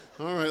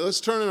All right, let's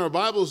turn in our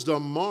Bibles to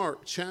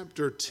Mark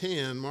chapter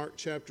 10. Mark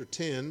chapter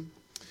 10.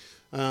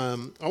 I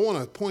want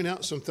to point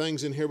out some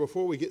things in here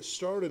before we get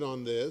started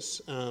on this.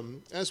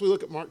 As we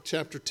look at Mark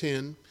chapter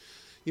 10,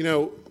 you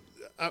know,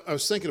 I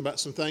was thinking about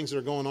some things that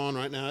are going on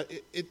right now.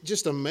 It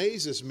just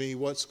amazes me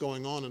what's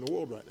going on in the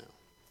world right now.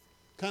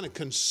 Kind of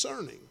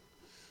concerning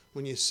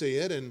when you see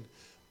it. And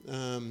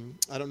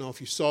I don't know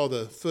if you saw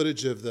the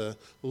footage of the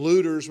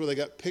looters where they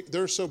got picked.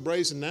 They're so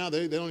brazen now,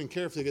 they don't even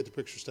care if they get the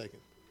pictures taken.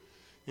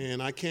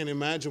 And I can't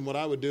imagine what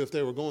I would do if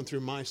they were going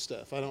through my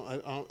stuff.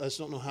 I just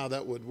don't know how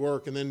that would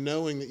work. And then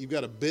knowing that you've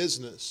got a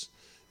business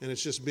and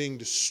it's just being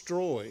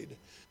destroyed.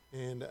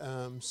 And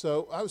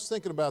so I was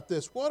thinking about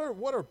this. What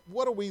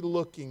are we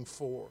looking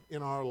for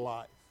in our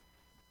life?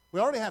 We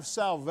already have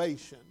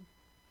salvation.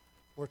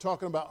 We're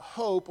talking about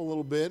hope a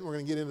little bit, and we're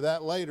going to get into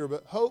that later.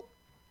 But hope,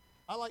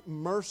 I like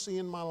mercy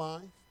in my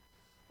life,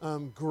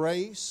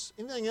 grace.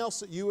 Anything else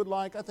that you would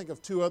like? I think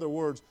of two other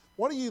words.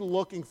 What are you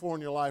looking for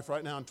in your life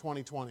right now in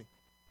 2020?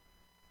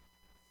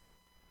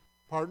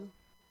 Pardon?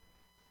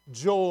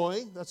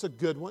 Joy, that's a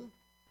good one.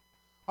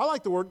 I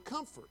like the word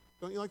comfort.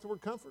 Don't you like the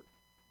word comfort?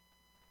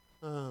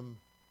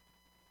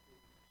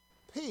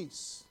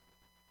 Peace.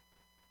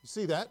 You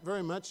see that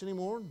very much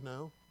anymore?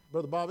 No.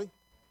 Brother Bobby?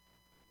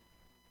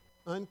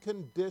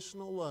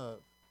 Unconditional love.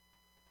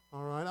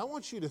 All right, I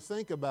want you to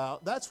think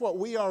about, that's what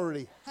we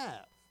already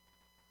have.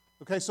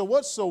 Okay, so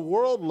what's the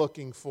world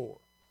looking for?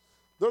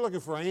 They're looking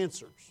for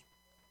answers.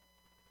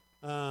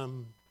 They're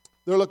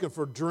looking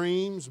for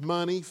dreams,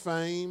 money,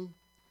 fame.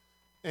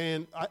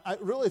 And I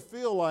really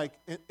feel like,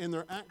 and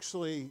they're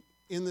actually,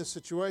 in this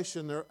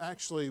situation, they're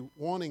actually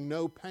wanting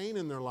no pain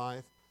in their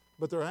life,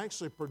 but they're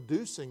actually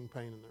producing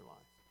pain in their life.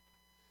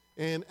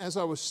 And as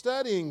I was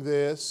studying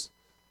this,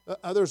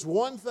 there's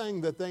one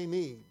thing that they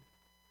need,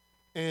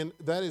 and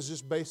that is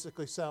just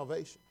basically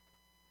salvation.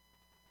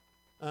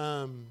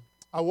 I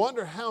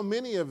wonder how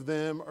many of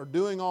them are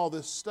doing all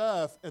this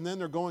stuff, and then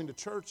they're going to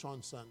church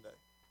on Sunday.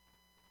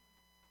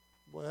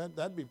 Boy,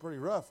 that'd be pretty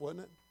rough,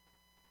 wouldn't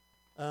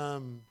it?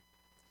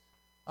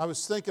 I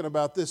was thinking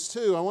about this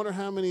too. I wonder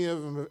how many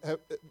of them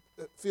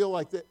feel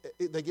like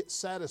they get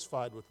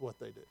satisfied with what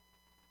they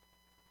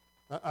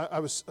do. I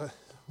was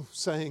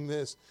saying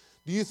this.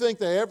 Do you think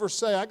they ever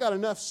say, I got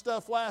enough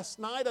stuff last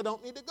night, I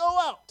don't need to go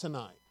out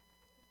tonight?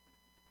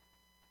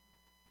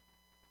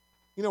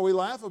 You know, we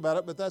laugh about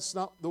it, but that's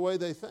not the way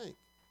they think.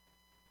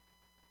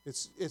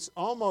 It's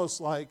almost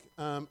like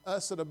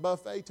us at a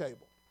buffet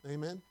table.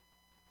 Amen?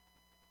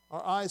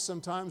 Our eyes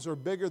sometimes are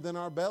bigger than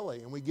our belly,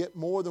 and we get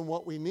more than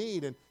what we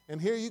need.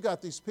 And here you got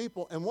these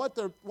people, and what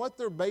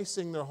they're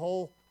basing their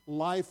whole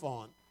life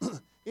on,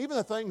 even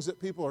the things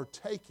that people are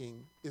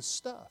taking, is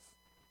stuff.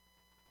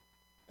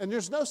 And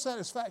there's no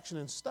satisfaction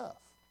in stuff.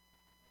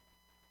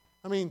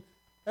 I mean,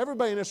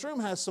 everybody in this room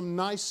has some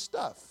nice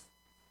stuff.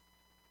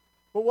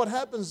 But what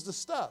happens to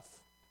stuff?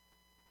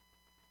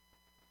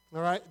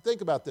 All right, think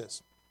about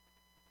this.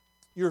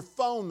 Your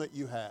phone that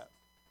you have,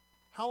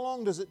 how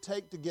long does it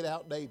take to get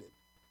outdated?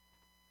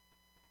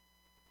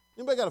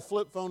 Anybody got a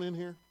flip phone in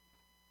here?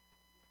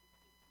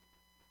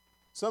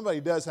 Somebody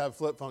does have a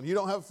flip phone. You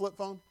don't have a flip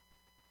phone?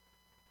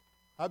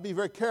 I'd be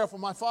very careful.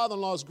 My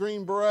father-in-law's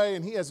Green Beret,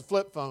 and he has a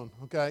flip phone,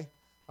 okay?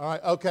 All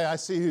right, okay, I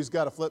see who's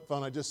got a flip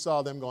phone. I just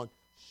saw them going,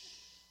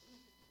 shh.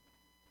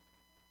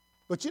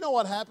 But you know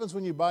what happens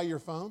when you buy your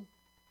phone?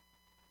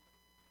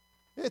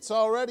 It's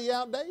already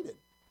outdated.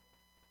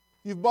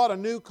 You've bought a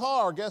new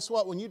car. Guess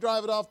what? When you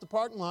drive it off the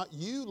parking lot,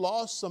 you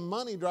lost some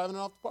money driving it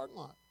off the parking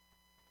lot.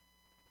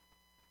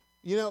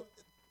 You know,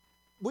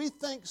 we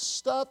think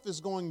stuff is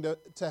going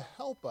to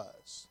help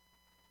us.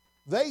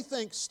 They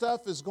think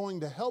stuff is going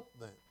to help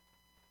them.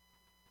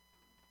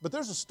 But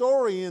there's a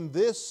story in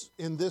this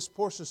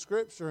portion of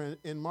Scripture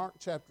in Mark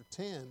chapter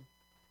 10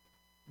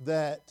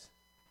 that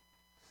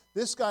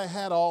this guy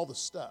had all the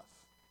stuff,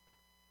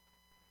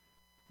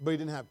 but he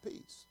didn't have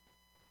peace.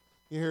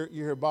 You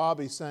hear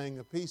Bobby saying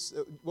a peace.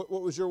 What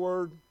was your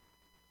word?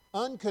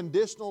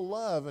 Unconditional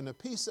love and a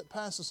peace that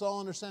passes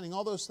all understanding.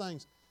 All those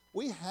things.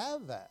 We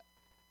have that.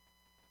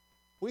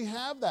 We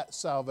have that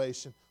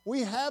salvation.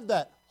 We have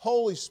that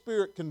Holy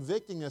Spirit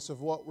convicting us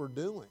of what we're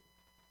doing.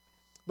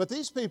 But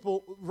these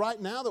people right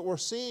now that we're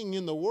seeing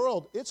in the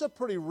world, it's a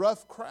pretty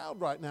rough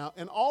crowd right now.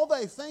 And all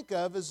they think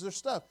of is their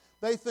stuff.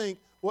 They think,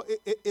 well,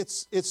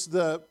 it's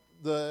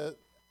the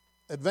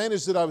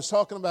advantage that I was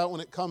talking about when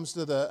it comes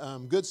to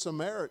the Good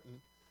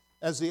Samaritan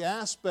as the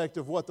aspect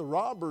of what the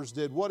robbers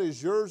did. What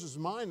is yours is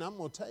mine, I'm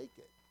going to take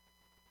it.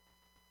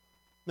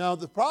 Now,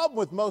 the problem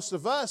with most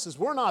of us is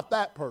we're not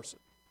that person.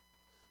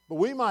 But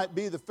we might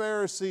be the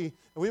Pharisee,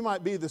 and we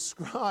might be the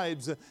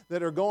scribes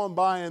that are going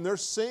by and they're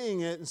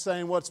seeing it and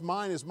saying, what's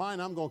mine is mine,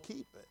 I'm going to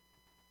keep it.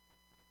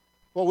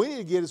 What we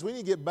need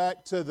to get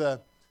back to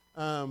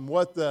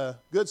what the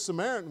Good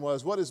Samaritan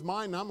was. What is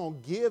mine, I'm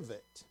going to give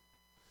it.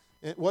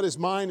 And what is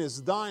mine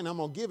is thine, I'm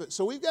going to give it.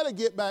 So we've got to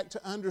get back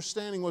to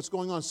understanding what's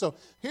going on. So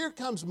here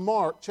comes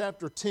Mark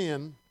chapter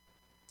 10,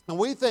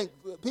 and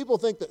people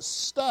think that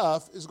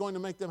stuff is going to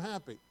make them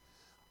happy.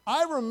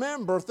 I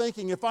remember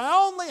thinking, if I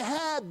only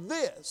had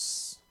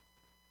this.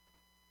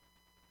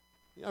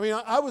 I mean,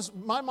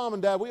 my mom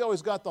and dad, we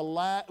always got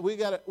we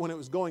got it when it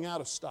was going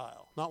out of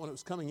style, not when it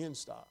was coming in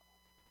style.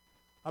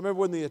 I remember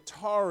when the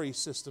Atari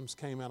systems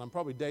came out. I'm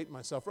probably dating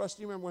myself. Russ,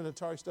 do you remember when the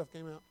Atari stuff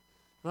came out?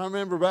 And I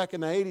remember back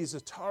in the 80s,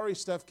 Atari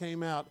stuff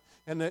came out,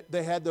 and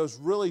they had those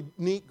really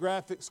neat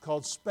graphics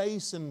called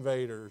Space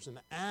Invaders and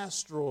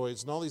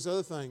Asteroids and all these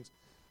other things.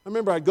 I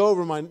remember I'd go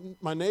over to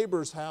my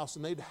neighbor's house,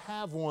 and they'd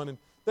have one, and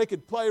they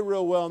could play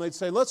real well, and they'd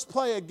say, let's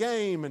play a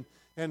game,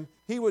 and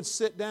he would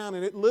sit down,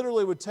 and it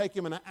literally would take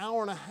him an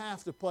hour and a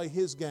half to play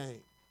his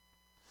game.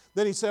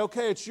 Then he'd say,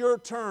 okay, it's your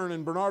turn,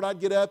 and Bernard, I'd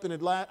get up, and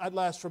I'd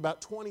last for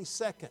about 20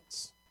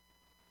 seconds.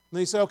 And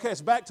then he'd say, okay,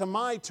 it's back to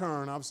my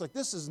turn. I was like,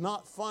 this is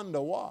not fun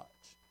to watch.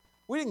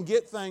 We didn't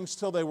get things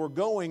till they were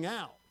going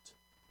out.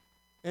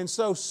 And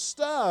so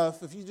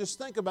stuff, if you just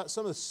think about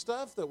some of the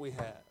stuff that we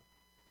have,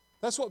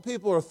 that's what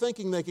people are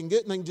thinking they can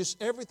get, and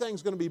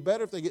everything's going to be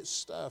better if they get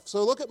stuff.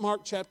 So look at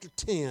Mark chapter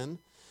 10, and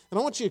I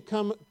want you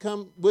to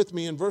come with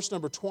me in verse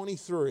number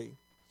 23.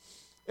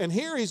 And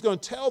here he's going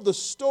to tell the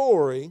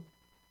story.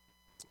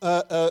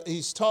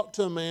 He's talked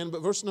to a man,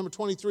 but verse number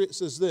 23, it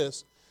says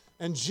this,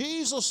 and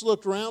Jesus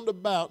looked round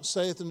about, and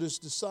saith unto his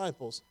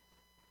disciples,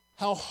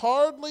 how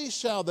hardly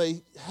shall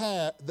they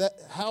that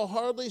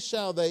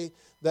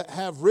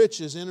have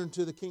riches enter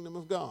into the kingdom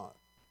of God?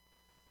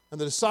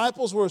 And the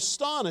disciples were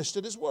astonished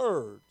at his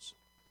words.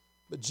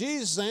 But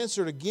Jesus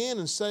answered again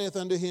and saith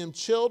unto him,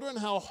 children,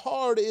 how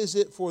hard is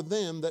it for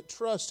them that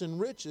trust in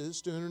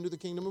riches to enter into the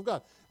kingdom of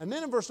God? And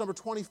then in verse number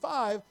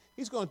 25,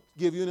 he's going to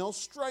give you an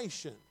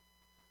illustration.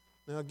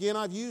 Now again,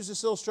 I've used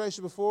this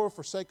illustration before.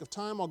 For sake of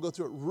time, I'll go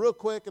through it real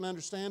quick and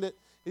understand it.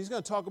 He's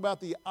going to talk about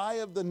the eye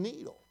of the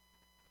needle.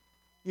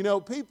 You know,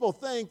 people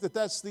think that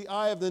that's the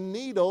eye of the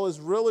needle is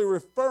really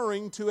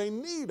referring to a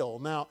needle.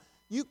 Now,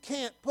 you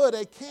can't put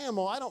a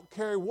camel, I don't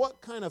care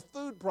what kind of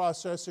food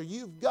processor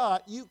you've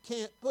got, you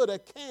can't put a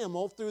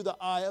camel through the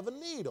eye of a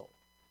needle.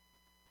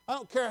 I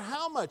don't care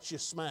how much you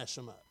smash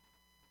them up.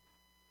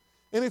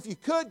 And if you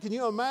could, can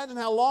you imagine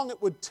how long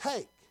it would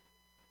take?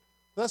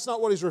 That's not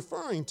what he's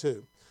referring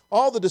to.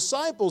 All the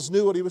disciples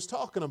knew what he was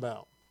talking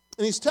about.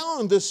 And he's telling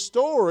them this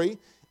story,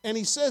 and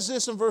he says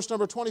this in verse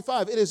number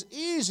 25. It is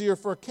easier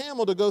for a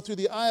camel to go through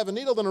the eye of a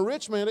needle than a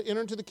rich man to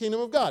enter into the kingdom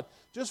of God.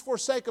 Just for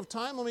sake of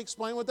time, let me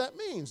explain what that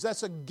means.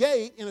 That's a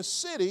gate in a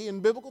city in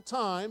biblical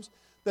times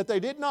that they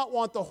did not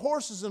want the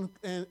horses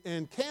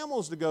and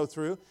camels to go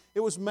through. It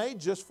was made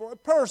just for a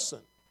person.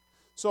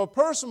 So a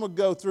person would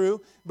go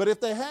through, but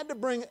if they had to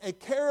bring a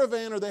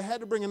caravan or they had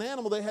to bring an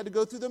animal, they had to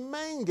go through the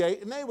main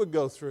gate and they would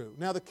go through.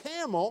 Now the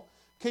camel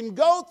can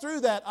go through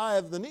that eye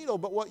of the needle,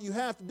 but what you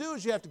have to do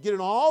is you have to get it on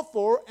all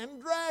four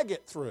and drag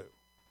it through.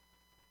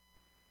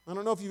 I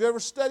don't know if you've ever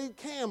studied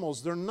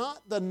camels. They're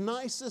not the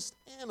nicest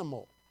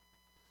animal.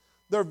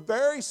 They're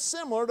very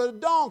similar to a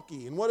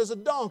donkey. And what is a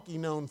donkey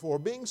known for?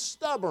 Being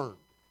stubborn.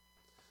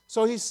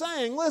 So he's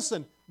saying,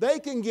 listen, they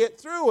can get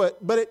through it,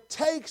 but it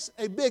takes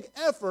a big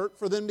effort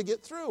for them to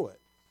get through it.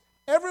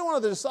 Every one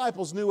of the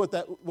disciples knew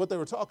what they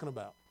were talking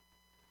about.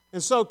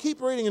 And so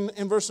keep reading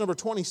in verse number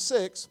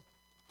 26.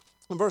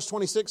 And verse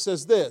 26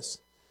 says this,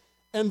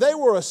 and they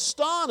were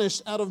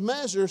astonished out of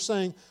measure,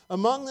 saying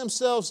among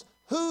themselves,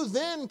 who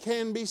then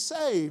can be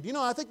saved? You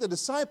know, I think the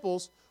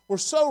disciples were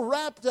so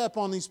wrapped up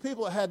on these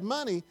people that had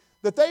money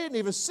that they didn't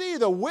even see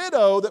the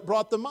widow that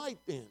brought the mite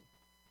in.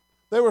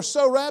 They were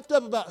so wrapped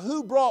up about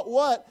who brought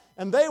what,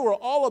 and they were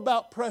all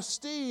about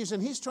prestige,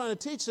 and he's trying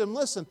to teach them,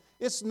 listen,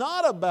 it's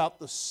not about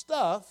the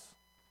stuff,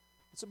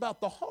 it's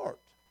about the heart.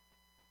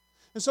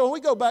 And so when we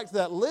go back to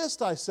that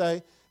list, I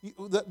say,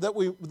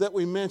 that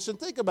we mentioned,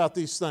 think about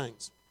these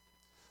things.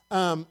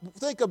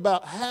 Think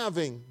about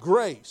having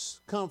grace,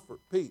 comfort,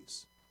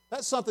 peace.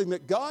 That's something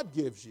that God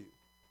gives you.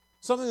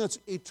 Something that's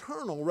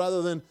eternal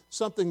rather than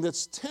something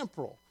that's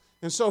temporal.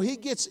 And so he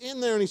gets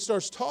in there and he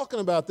starts talking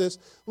about this.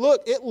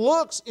 Look, it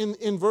looks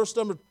in verse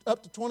number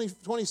up to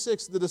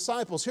 26, the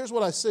disciples, here's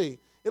what I see.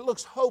 It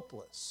looks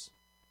hopeless.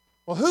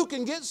 Well, who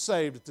can get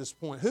saved at this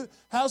point?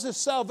 How's this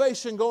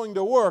salvation going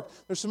to work?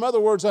 There's some other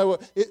words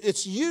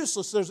it's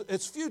useless.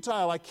 It's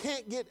futile. I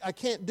can't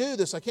do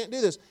this. I can't do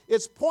this.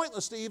 It's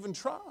pointless to even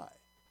try.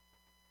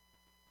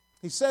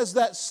 He says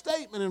that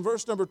statement in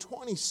verse number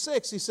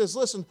 26. He says,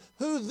 listen,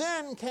 who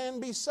then can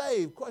be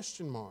saved?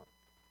 Question mark.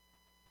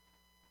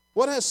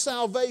 What has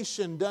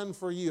salvation done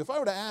for you? If I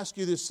were to ask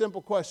you this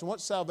simple question,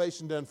 what's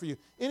salvation done for you?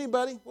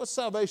 Anybody? What's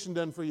salvation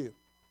done for you?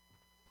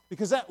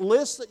 Because that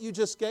list that you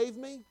just gave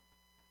me,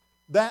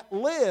 that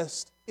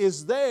list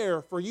is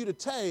there for you to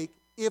take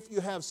if you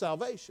have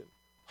salvation.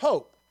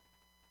 Hope.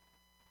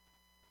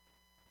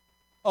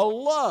 A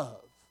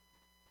love.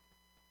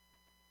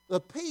 The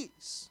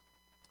peace.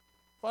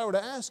 If I were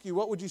to ask you,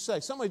 what would you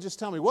say? Somebody just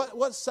tell me,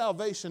 what's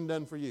salvation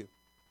done for you?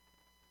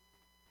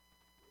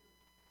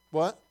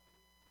 What?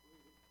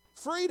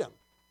 Freedom.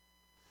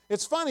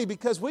 It's funny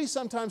because we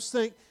sometimes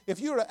think if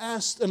you were to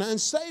ask an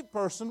unsaved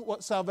person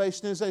what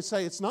salvation is, they'd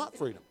say it's not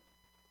freedom.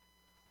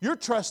 You're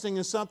trusting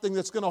in something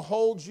that's going to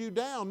hold you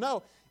down.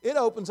 No, it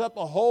opens up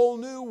a whole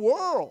new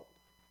world.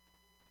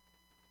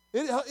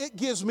 It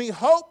gives me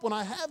hope when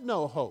I have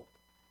no hope.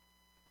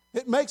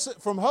 It makes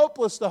it from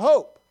hopeless to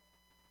hope.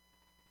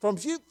 From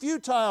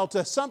futile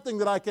to something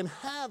that I can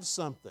have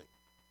something.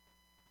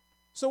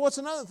 So what's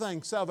another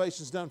thing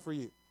salvation's done for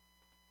you?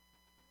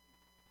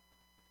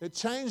 It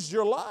changed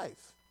your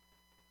life.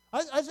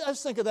 I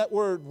just think of that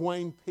word,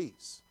 Wayne,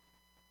 peace.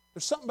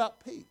 There's something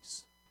about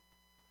peace.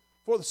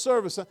 For the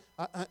service,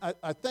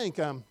 I think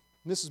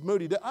Mrs.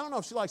 Moody, I don't know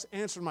if she likes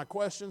answering my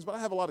questions, but I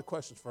have a lot of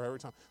questions for her every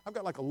time. I've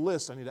got like a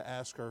list I need to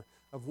ask her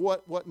of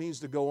what needs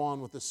to go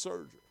on with this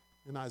surgery.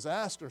 And I was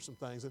asking her some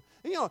things. And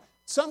you know,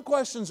 some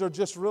questions are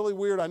just really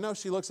weird. I know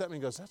she looks at me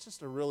and goes, that's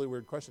just a really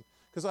weird question.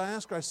 Because I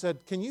asked her, I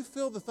said, can you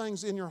feel the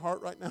things in your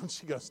heart right now? And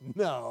she goes,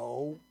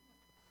 no.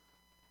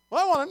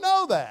 Well, I want to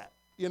know that,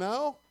 you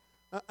know.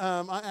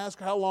 I asked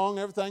her how long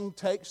everything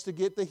takes to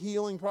get the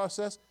healing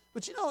process.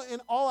 But you know,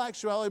 in all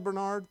actuality,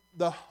 Bernard,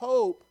 the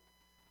hope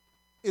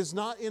is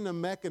not in the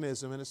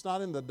mechanism and it's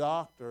not in the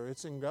doctor.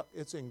 It's in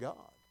God.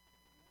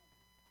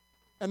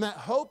 And that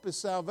hope is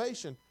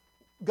salvation.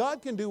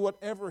 God can do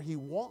whatever He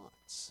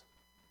wants.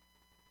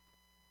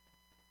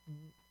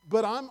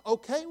 But I'm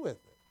okay with it.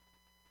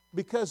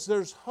 Because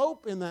there's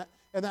hope in that.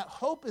 And that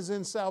hope is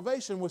in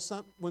salvation when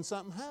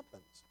something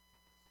happens.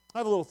 I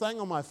have a little thing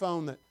on my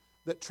phone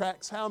that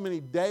tracks how many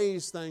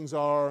days things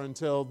are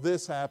until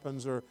this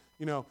happens. Or,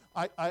 you know,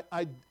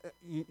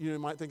 you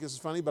might think this is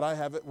funny, but I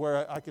have it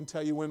where I can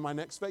tell you when my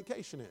next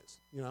vacation is.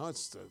 You know,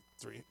 it's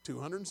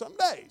 200 and some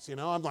days. You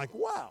know, I'm like,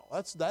 wow,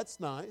 that's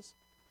nice.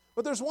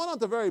 But there's one at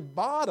the very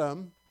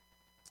bottom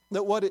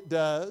that what it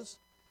does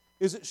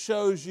is it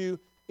shows you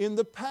in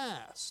the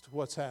past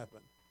what's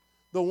happened.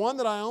 The one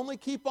that I only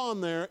keep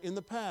on there in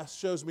the past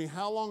shows me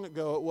how long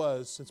ago it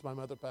was since my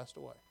mother passed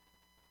away.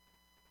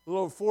 A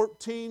little over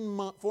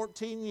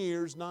 14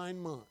 years, 9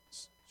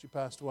 months she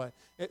passed away.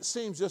 It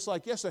seems just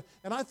like yesterday.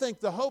 And I think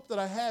the hope that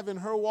I have in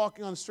her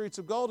walking on the streets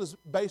of gold is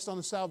based on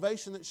the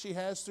salvation that she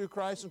has through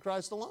Christ and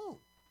Christ alone.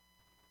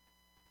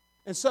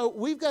 And so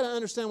we've got to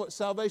understand what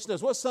salvation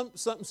does. What's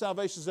something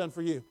salvation's done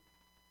for you?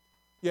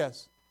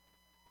 Yes.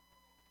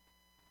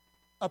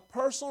 A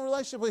personal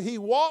relationship. He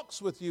walks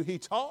with you. He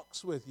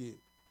talks with you.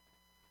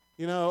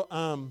 You know,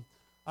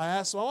 I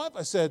asked my wife,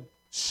 I said,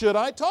 should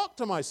I talk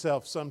to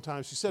myself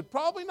sometimes? She said,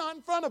 probably not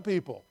in front of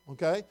people,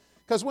 okay?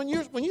 Because when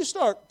you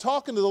start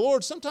talking to the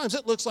Lord, sometimes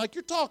it looks like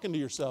you're talking to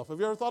yourself. Have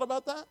you ever thought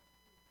about that?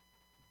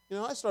 You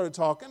know, I started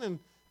talking,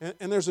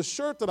 and there's a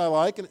shirt that I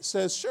like, and it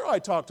says, sure, I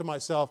talk to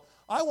myself.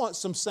 I want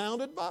some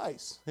sound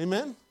advice.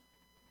 Amen?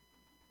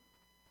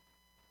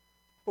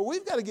 But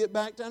we've got to get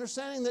back to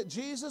understanding that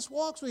Jesus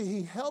walks with you.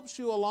 He helps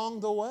you along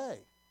the way.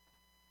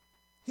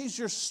 He's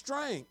your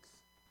strength.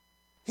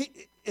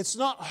 It's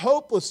not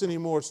hopeless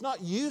anymore. It's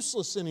not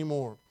useless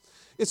anymore.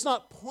 It's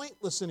not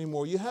pointless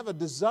anymore. You have a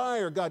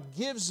desire. God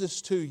gives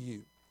this to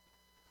you.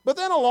 But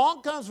then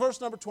along comes verse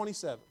number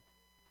 27.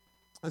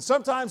 And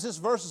sometimes this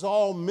verse is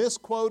all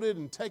misquoted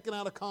and taken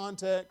out of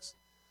context.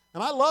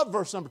 And I love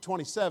verse number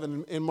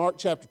 27 in Mark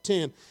chapter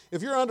 10.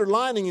 If you're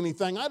underlining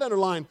anything, I'd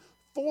underline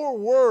 4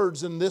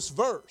 words in this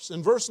verse.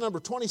 In verse number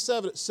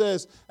 27 it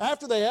says,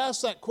 after they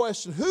ask that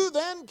question, who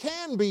then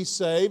can be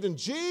saved? And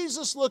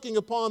Jesus looking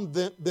upon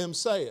them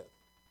saith,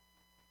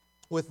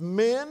 with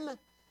men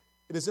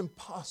it is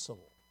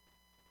impossible.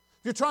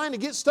 If you're trying to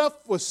get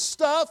stuff with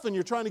stuff and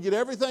you're trying to get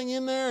everything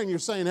in there and you're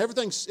saying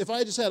everything, if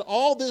I just had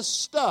all this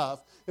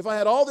stuff, if I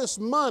had all this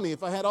money,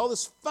 if I had all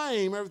this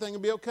fame, everything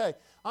would be okay.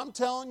 I'm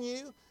telling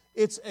you,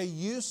 it's a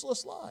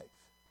useless life.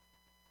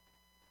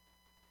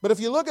 But if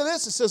you look at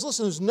this, it says,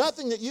 listen, there's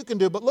nothing that you can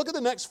do. But look at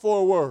the next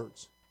 4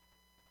 words.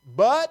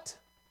 But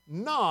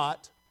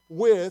not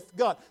with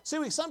God. See,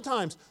 we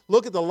sometimes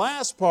look at the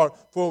last part,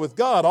 for with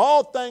God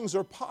all things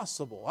are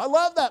possible. I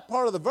love that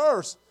part of the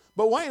verse.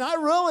 But Wayne, I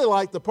really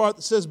like the part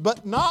that says,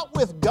 but not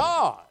with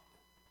God.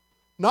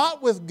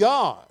 Not with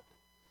God.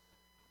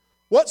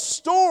 What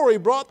story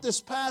brought this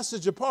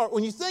passage apart?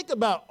 When you think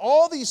about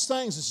all these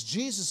things that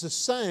Jesus is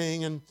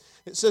saying, and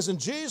it says, and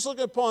Jesus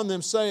looking upon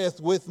them saith,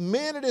 with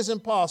men it is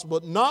impossible,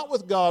 but not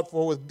with God,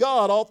 for with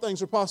God all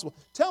things are possible.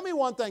 Tell me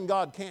one thing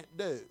God can't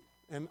do.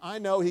 And I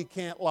know He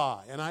can't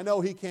lie, and I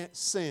know He can't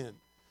sin.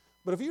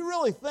 But if you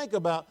really think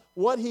about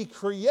what He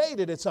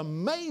created, it's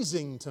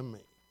amazing to me.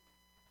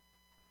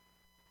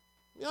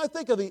 You know, I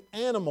think of the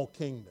animal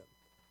kingdom.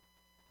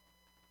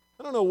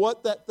 I don't know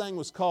what that thing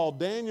was called.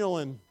 Daniel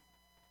and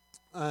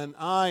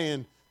I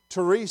and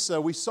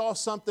Teresa, we saw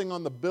something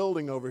on the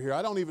building over here.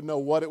 I don't even know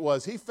what it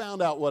was. He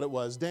found out what it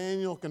was.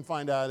 Daniel can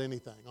find out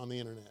anything on the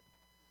internet.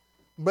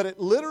 But it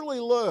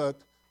literally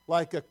looked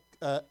like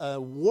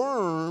a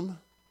worm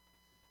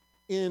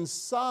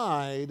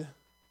inside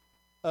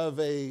of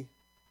a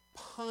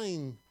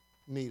pine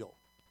needle.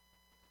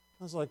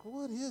 I was like,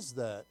 what is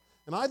that?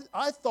 And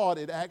I thought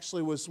it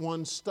actually was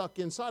one stuck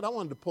inside. I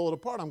wanted to pull it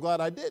apart. I'm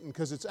glad I didn't,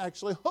 because it's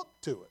actually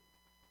hooked to it.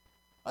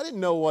 I didn't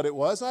know what it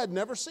was. I had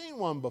never seen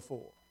one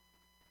before.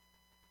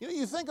 You know,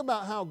 you think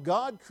about how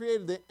God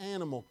created the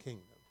animal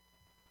kingdom.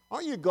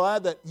 Aren't you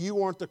glad that you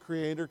weren't the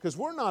creator? Because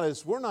we're not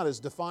as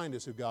defined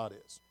as who God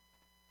is.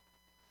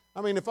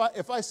 I mean,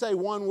 if I say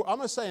one word, I'm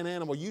going to say an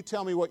animal. You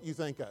tell me what you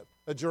think of.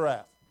 A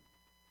giraffe.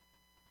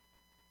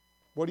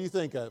 What do you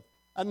think of?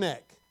 A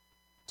neck.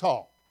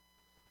 Tall.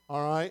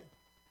 All right?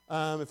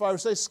 If I were to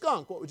say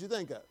skunk, what would you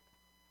think of?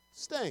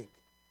 Stink.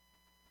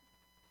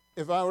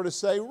 If I were to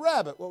say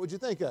rabbit, what would you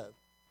think of?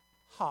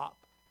 Hop.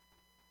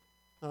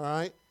 All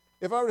right?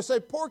 If I were to say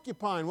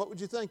porcupine, what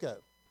would you think of?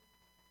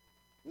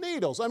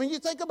 Needles. I mean, you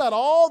think about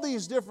all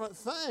these different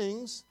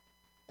things,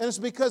 and it's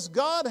because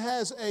God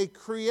has a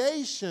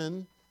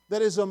creation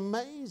that is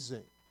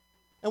amazing.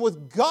 And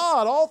with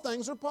God, all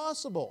things are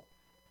possible.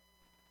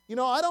 You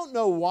know, I don't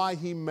know why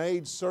He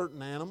made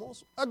certain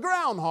animals. A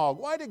groundhog.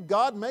 Why did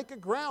God make a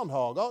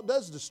groundhog? All it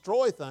does is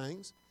destroy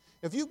things.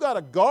 If you've got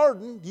a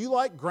garden, do you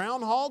like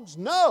groundhogs?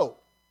 No.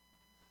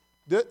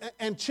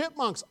 And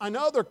chipmunks, I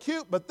know they're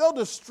cute, but they'll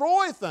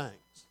destroy things.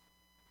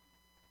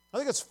 I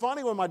think it's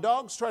funny when my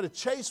dogs try to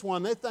chase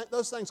one, they think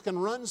those things can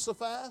run so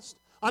fast.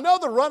 I know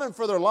they're running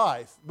for their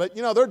life, but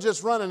you know, they're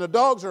just running. The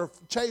dogs are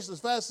chasing as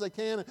fast as they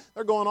can, and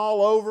they're going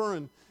all over,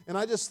 and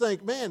I just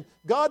think, man,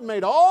 God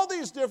made all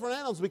these different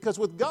animals because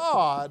with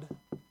God,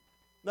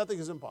 nothing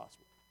is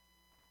impossible.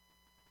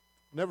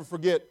 Never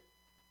forget,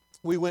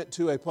 we went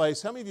to a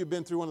place. How many of you have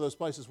been through one of those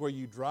places where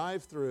you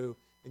drive through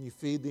and you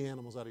feed the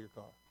animals out of your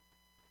car?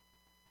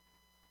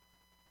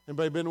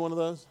 Anybody been to one of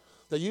those?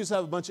 They used to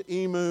have a bunch of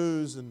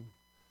emus and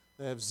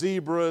they have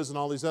zebras and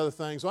all these other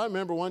things. Well, I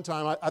remember one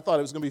time I thought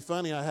it was going to be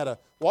funny. I had a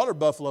water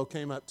buffalo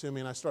came up to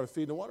me and I started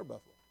feeding a water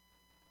buffalo.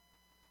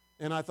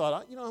 And I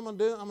thought, you know what I'm going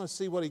to do? I'm going to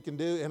see what he can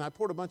do. And I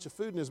poured a bunch of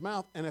food in his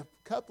mouth and a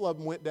couple of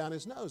them went down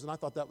his nose. And I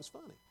thought that was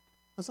funny.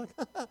 I was like,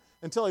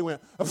 until he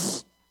went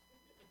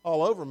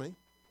all over me.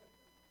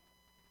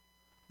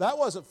 That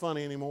wasn't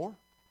funny anymore.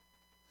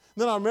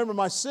 And then I remember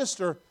my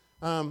sister,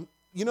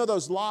 you know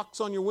those locks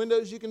on your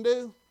windows you can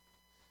do?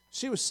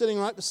 She was sitting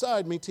right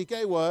beside me,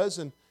 TK was,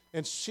 and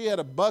she had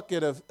a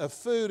bucket of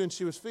food and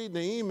she was feeding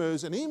the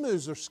emus. And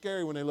emus are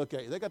scary when they look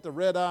at you. They got the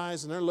red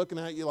eyes and they're looking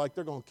at you like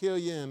they're going to kill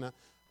you.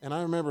 And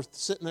I remember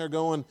sitting there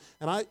going,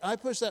 and I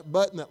pushed that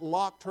button that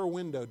locked her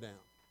window down.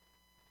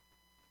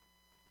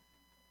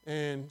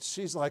 And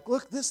she's like,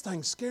 look, this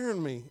thing's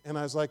scaring me. And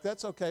I was like,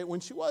 that's okay. When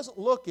she wasn't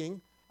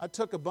looking, I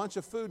took a bunch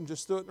of food and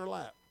just threw it in her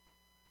lap.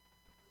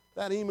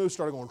 That emu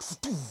started going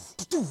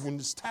and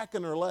just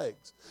tacking her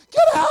legs.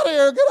 Get out of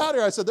here, get out of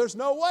here. I said, there's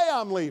no way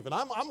I'm leaving.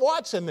 I'm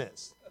watching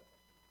this.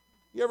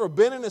 You ever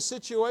been in a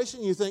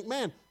situation you think,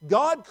 man,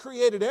 God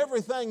created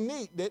everything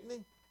neat, didn't He?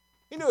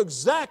 He knew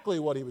exactly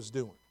what He was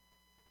doing.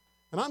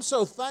 And I'm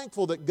so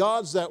thankful that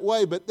God's that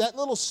way. But that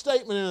little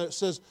statement in it that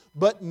says,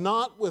 but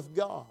not with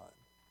God.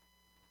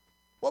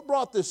 What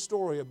brought this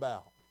story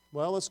about?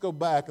 Well, let's go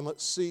back and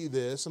let's see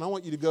this. And I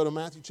want you to go to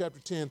Matthew chapter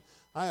 10.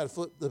 I had to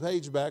flip the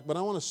page back, but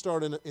I want to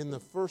start in the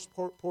first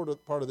part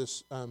of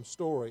this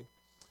story.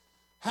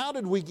 How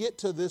did we get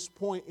to this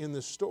point in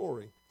this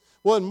story?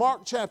 Well, in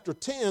Mark chapter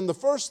 10, the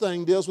first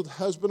thing deals with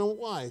husband and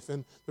wife,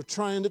 and they're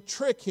trying to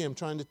trick him,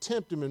 trying to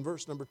tempt him in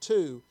verse number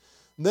 2.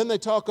 And then they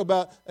talk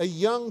about a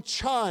young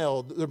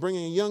child. They're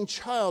bringing a young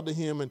child to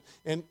him,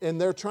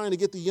 and they're trying to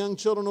get the young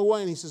children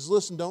away. And he says,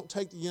 listen, don't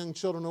take the young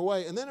children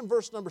away. And then in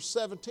verse number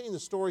 17, the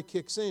story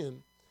kicks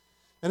in.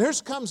 And here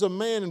comes a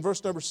man in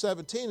verse number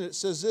 17, and it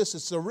says this,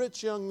 it's a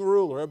rich young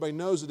ruler. Everybody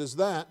knows it as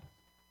that.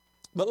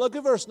 But look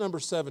at verse number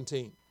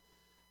 17.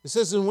 It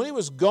says, and when he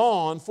was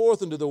gone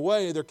forth into the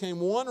way, there came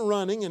one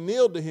running and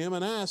kneeled to him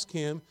and asked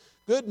him,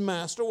 good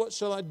master, what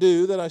shall I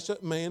do that I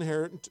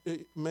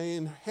may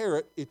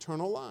inherit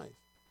eternal life?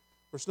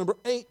 Verse number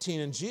 18,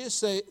 and Jesus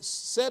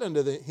said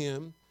unto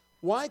him,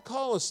 why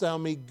callest thou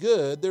me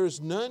good? There is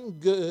none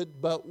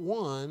good but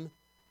one,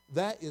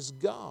 that is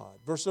God.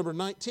 Verse number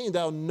 19,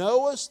 thou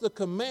knowest the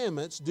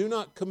commandments, do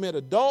not commit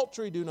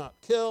adultery, do not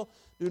kill,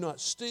 do not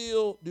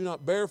steal, do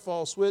not bear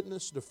false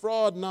witness,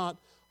 defraud not,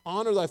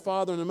 honor thy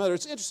father and thy mother.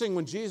 It's interesting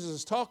when Jesus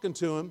is talking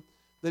to him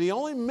that he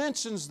only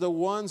mentions the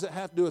ones that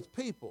have to do with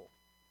people.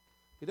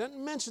 He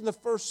doesn't mention the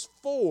first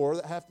 4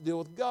 that have to deal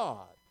with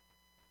God,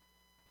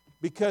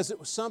 because it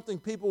was something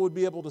people would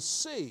be able to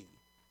see,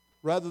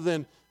 rather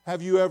than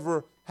have you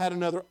ever had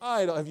another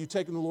idol? Have you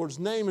taken the Lord's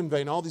name in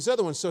vain? All these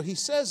other ones. So he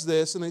says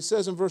this, and he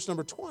says in verse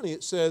number 20,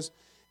 it says,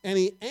 and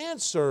he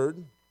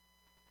answered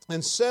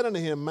and said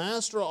unto him,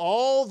 Master,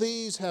 all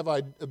these have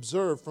I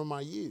observed from my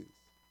youth.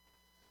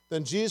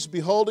 Then Jesus,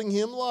 beholding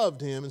him,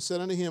 loved him, and said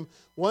unto him,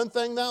 one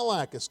thing thou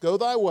lackest, go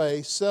thy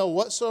way, sell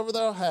whatsoever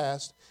thou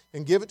hast,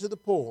 and give it to the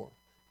poor,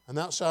 and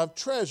thou shalt have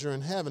treasure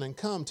in heaven, and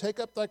come, take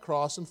up thy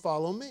cross, and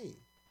follow me.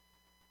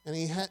 And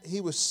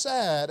he was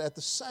sad at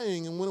the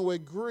saying and went away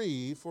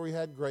grieved, for he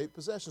had great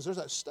possessions. There's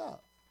that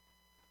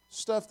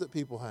stuff that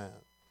people have.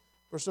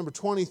 Verse number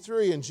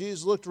 23, and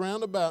Jesus looked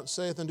round about and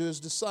saith unto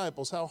his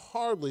disciples, how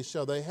hardly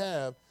shall they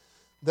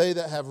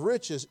that have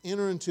riches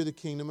enter into the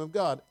kingdom of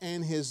God.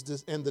 And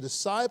the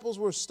disciples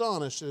were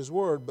astonished at his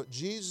word, but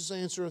Jesus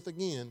answereth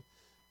again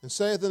and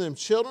saith unto them,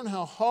 children,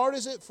 how hard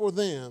is it for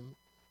them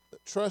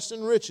that trust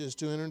in riches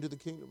to enter into the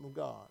kingdom of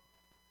God?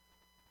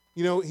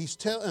 You know,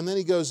 and then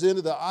he goes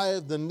into the eye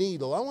of the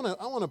needle. I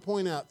want to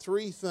point out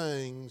three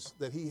things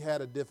that he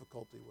had a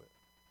difficulty with.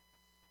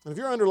 And if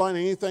you're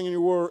underlining anything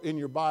in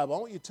your Bible, I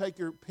want you to take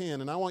your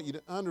pen and I want you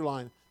to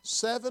underline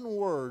 7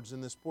 words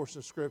in this portion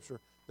of Scripture.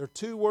 There are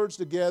 2 words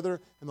together,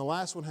 and the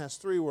last one has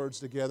 3 words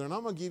together. And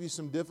I'm going to give you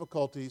some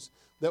difficulties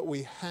that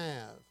we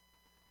have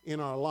in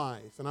our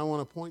life. And I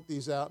want to point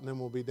these out, and then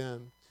we'll be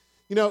done.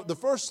 You know, the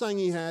first thing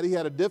he had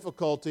a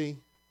difficulty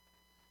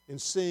in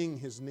seeing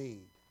his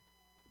need.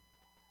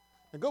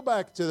 Now go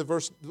back to the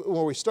verse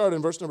where we started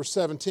in verse number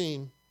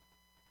 17.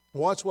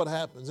 Watch what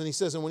happens. And he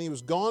says, and when he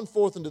was gone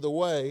forth into the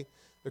way,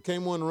 there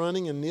came one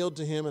running and kneeled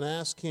to him and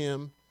asked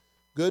him,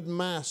 Good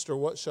master,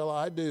 what shall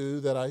I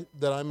do that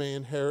I may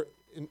inherit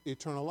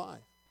eternal life?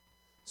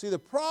 See, the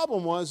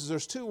problem was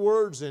there's 2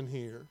 words in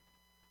here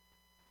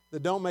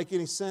that don't make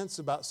any sense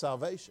about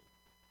salvation.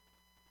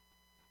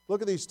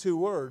 Look at these 2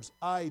 words,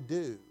 I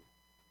do.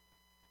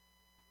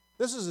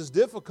 This is his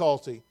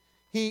difficulty.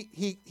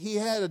 He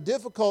had a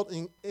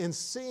difficulty in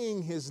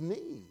seeing his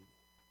need.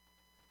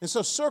 And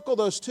so circle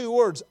those 2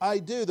 words, I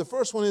do. The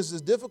first one is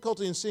his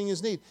difficulty in seeing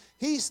his need.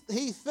 He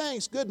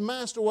thinks, good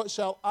master, what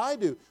shall I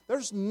do?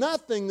 There's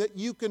nothing that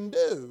you can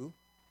do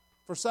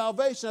for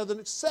salvation other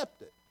than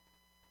accept it.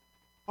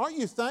 Aren't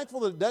you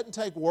thankful that it doesn't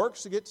take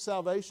works to get to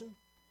salvation?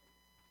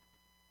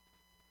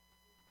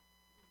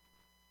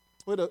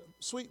 We had a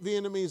sweet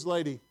Vietnamese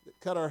lady that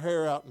cut our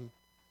hair out in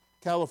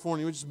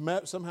California.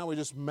 Somehow we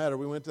just met her.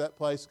 We went to that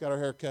place, got our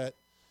hair cut.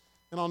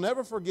 And I'll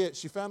never forget,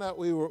 she found out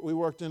we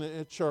worked in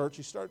a church.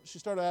 She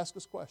started asking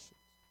us questions.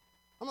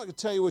 I'm not going to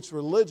tell you which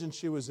religion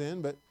she was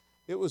in, but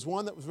it was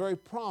one that was very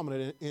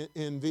prominent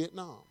in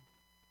Vietnam.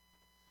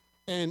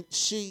 And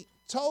she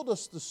told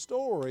us the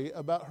story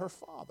about her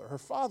father. Her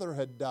father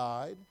had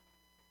died,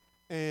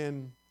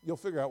 and you'll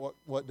figure out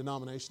what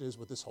denomination it is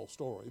with this whole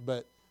story.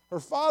 But her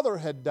father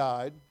had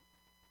died,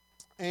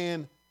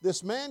 and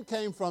this man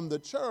came from the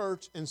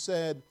church and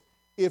said,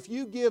 if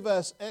you give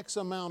us X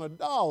amount of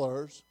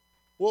dollars,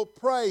 we'll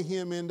pray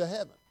him into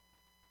heaven.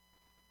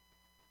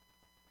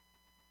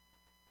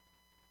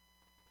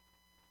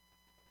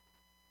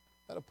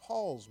 That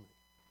appalls me.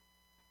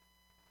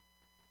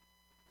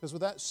 Because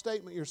with that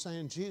statement, you're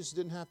saying Jesus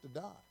didn't have to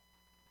die.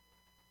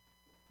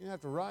 He didn't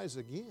have to rise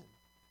again.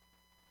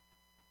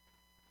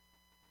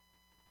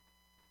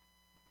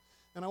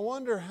 And I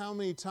wonder how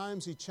many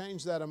times he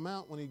changed that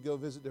amount when he'd go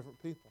visit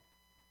different people.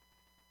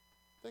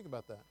 Think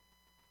about that.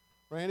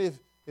 Randy,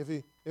 if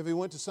he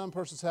went to some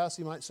person's house,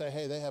 he might say,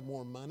 hey, they have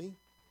more money.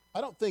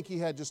 I don't think he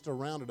had just a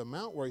rounded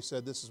amount where he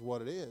said this is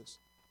what it is.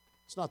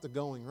 It's not the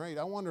going rate.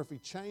 I wonder if he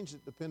changed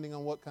it depending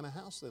on what kind of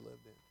house they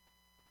lived in.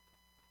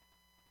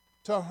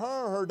 To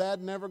her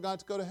dad never got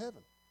to go to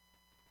heaven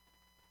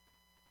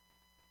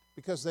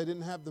because they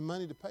didn't have the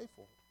money to pay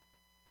for it.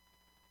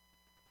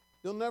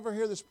 You'll never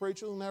hear this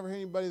preacher, you'll never hear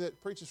anybody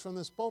that preaches from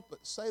this pulpit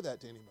say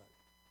that to anybody,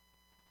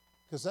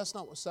 because that's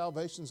not what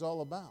salvation's all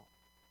about.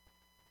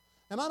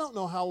 And I don't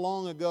know how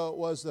long ago it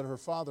was that her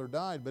father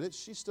died, but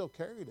she still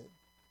carried it.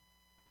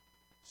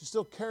 She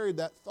still carried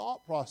that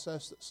thought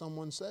process that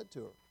someone said to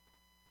her.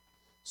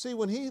 See,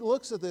 when he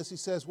looks at this, he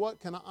says, what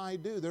can I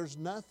do? There's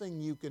nothing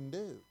you can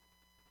do.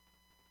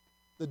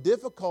 The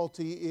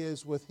difficulty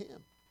is with him.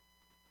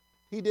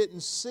 He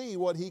didn't see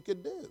what he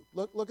could do.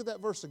 Look at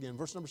that verse again,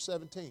 verse number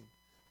 17.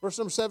 Verse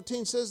number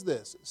 17 says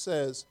this. It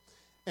says,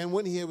 and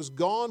when he was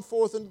gone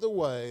forth into the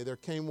way, there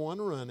came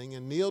one running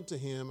and kneeled to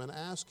him and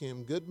asked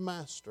him, Good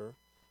master,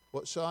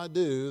 what shall I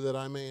do that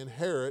I may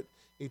inherit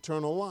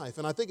eternal life?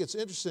 And I think it's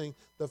interesting,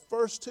 the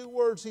first 2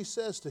 words he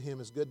says to him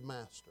is good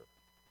master.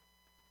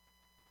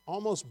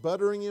 Almost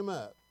buttering him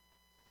up.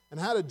 And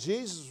how did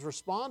Jesus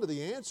respond to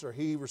the answer?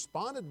 He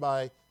responded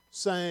by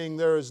saying,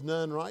 there is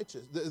none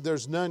righteous.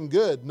 There's none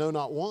good, no,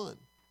 not one.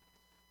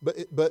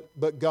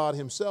 But God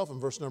himself in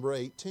verse number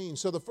 18.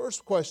 So the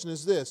first question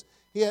is this.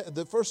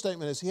 The first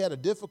statement is he had a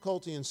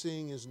difficulty in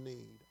seeing his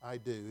need. I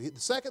do. The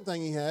second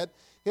thing he had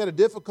a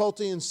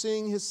difficulty in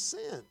seeing his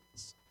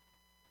sins.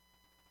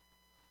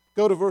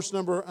 Go to verse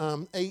number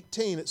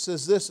 18. It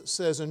says this. It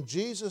says, and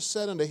Jesus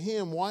said unto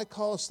him, Why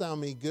callest thou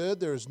me good?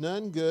 There is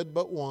none good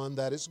but one,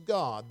 that is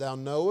God. Thou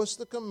knowest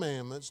the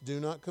commandments. Do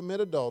not commit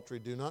adultery.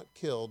 Do not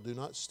kill. Do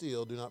not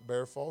steal. Do not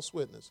bear false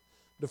witness.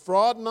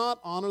 Defraud not.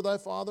 Honor thy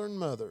father and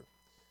mother.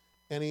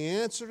 And he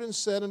answered and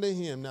said unto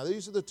him, now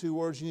these are the 2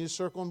 words you need to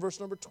circle in verse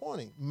number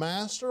 20.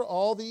 Master,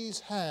 all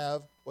these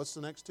have, what's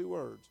the next 2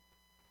 words?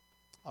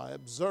 I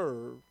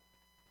observed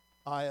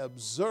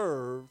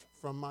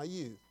from my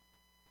youth.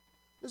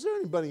 Is there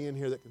anybody in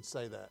here that can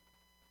say that?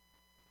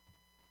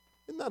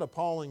 Isn't that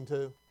appalling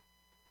too?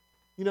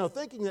 You know,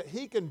 thinking that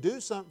he can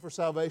do something for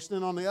salvation,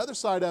 and on the other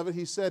side of it,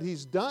 he said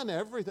he's done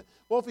everything.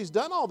 Well, if he's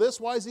done all this,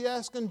 why is he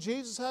asking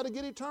Jesus how to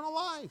get eternal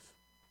life?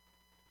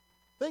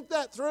 Think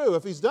that through.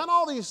 If he's done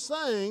all these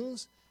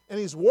things and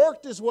he's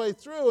worked his way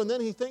through and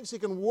then he thinks he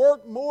can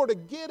work more to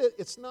get it,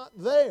 it's not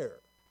there.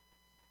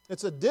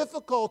 It's a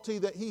difficulty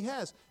that he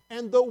has.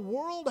 And the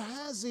world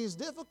has these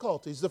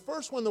difficulties. The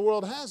first one the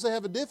world has, they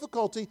have a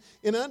difficulty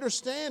in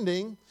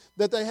understanding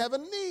that they have a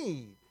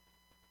need.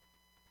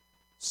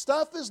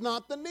 Stuff is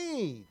not the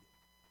need.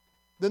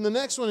 Then the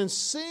next one, in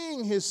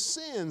seeing his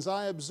sins,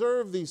 I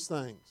observe these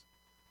things.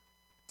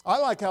 I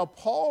like how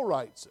Paul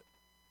writes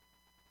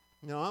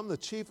it. I'm the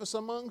chiefest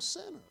among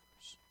sinners.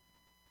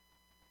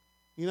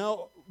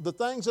 The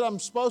things that I'm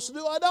supposed to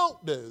do, I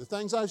don't do. The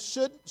things I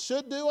should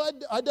do,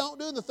 I don't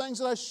do. And the things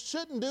that I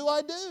shouldn't do,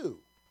 I do.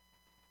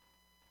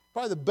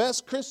 Probably the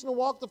best Christian to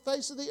walk the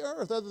face of the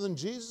earth other than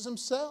Jesus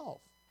himself.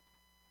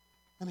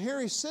 And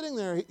here he's sitting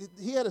there.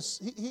 He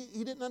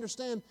didn't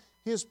understand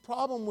his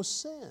problem was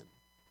sin.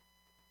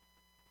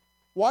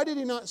 Why did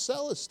he not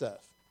sell his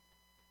stuff?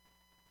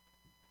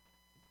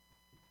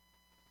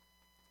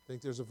 I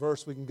think there's a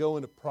verse we can go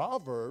into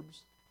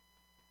Proverbs.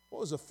 What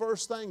was the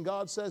first thing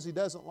God says he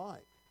doesn't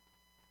like?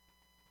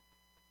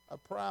 A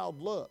proud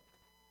look.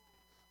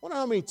 I wonder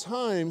how many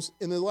times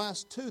in the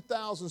last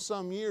 2,000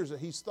 some years that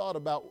he's thought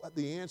about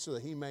the answer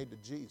that he made to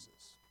Jesus.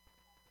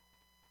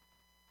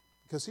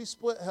 Because he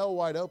split hell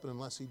wide open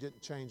unless he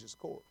didn't change his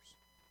course.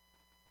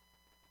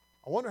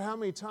 I wonder how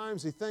many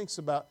times he thinks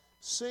about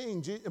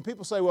seeing Jesus. And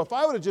people say, well, if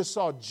I would have just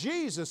saw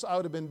Jesus, I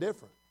would have been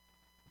different.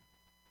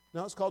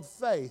 No, it's called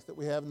faith that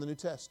we have in the New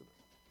Testament.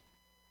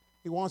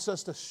 He wants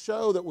us to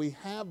show that we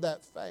have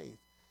that faith.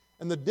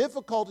 And the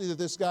difficulty that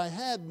this guy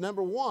had,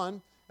 number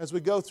one, as we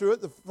go through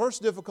it, the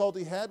first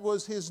difficulty he had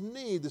was his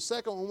need. The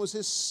second one was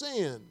his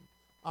sin.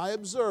 I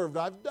observed,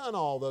 I've done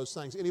all those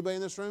things. Anybody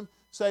in this room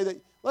say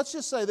that? Let's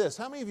just say this.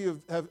 How many of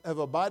you have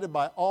abided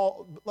by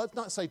all, let's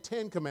not say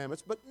 10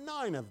 commandments, but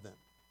 9 of them?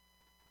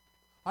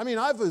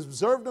 I've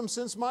observed them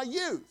since my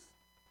youth.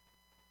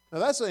 Now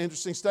that's an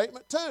interesting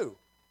statement too.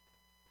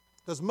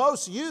 Because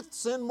most youth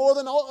sin more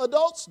than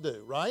adults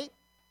do, right?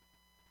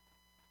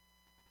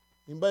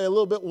 Anybody a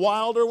little bit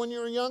wilder when you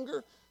were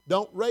younger?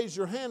 Don't raise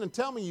your hand and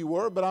tell me you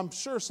were, but I'm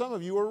sure some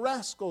of you were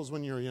rascals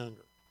when you were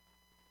younger.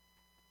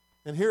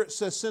 And here it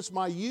says, since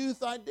my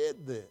youth I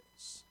did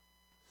this.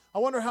 I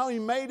wonder how he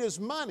made his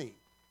money.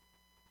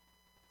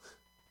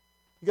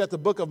 You got the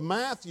book of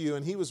Matthew,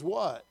 and he was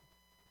what?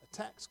 A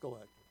tax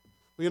collector.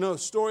 Well, the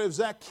story of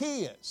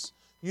Zacchaeus.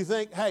 You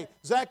think, hey,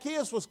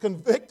 Zacchaeus was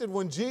convicted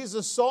when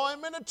Jesus saw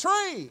him in a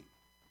tree.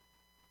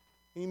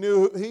 He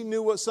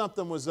knew what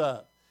something was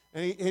up.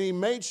 And he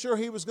made sure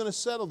he was going to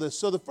settle this.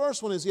 So the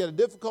first one is he had a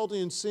difficulty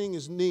in seeing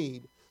his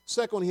need.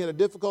 Second one, he had a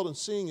difficulty in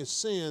seeing his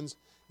sins.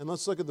 And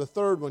let's look at the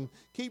third one.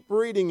 Keep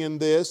reading in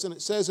this. And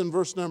it says in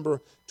verse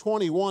number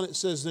 21, it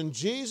says, Then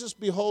Jesus,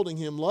 beholding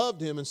him,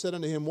 loved him, and said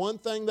unto him, One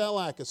thing thou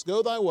lackest,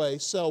 go thy way,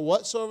 sell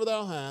whatsoever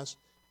thou hast,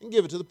 and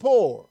give it to the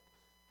poor.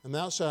 And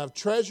thou shalt have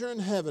treasure in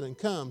heaven, and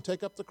come,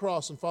 take up the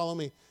cross, and follow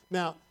me.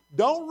 Now,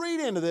 don't read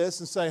into this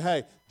and say,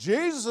 hey,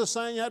 Jesus is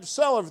saying you have to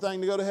sell everything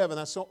to go to heaven.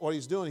 That's not what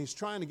he's doing. He's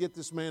trying to get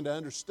this man to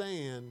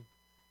understand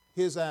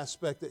his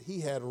aspect that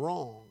he had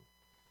wrong.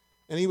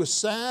 And he was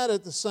sad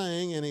at the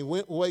saying, and he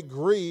went away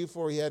grieved,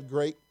 for he had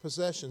great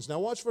possessions. Now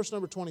watch verse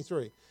number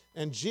 23.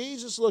 And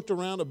Jesus looked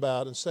around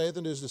about and saith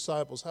unto his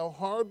disciples, How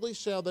hardly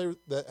shall they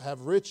that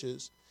have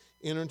riches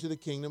enter into the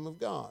kingdom of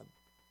God?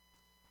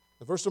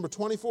 The verse number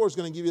 24 is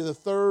going to give you the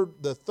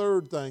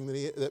third thing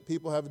that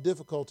people have a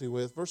difficulty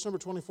with. Verse number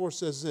 24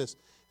 says this,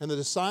 And the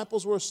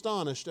disciples were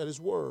astonished at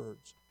his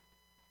words.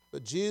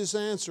 But Jesus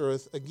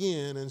answereth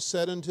again and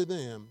said unto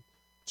them,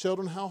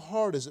 Children, how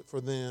hard is it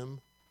for them,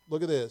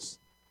 look at this,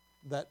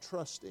 that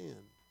trust in.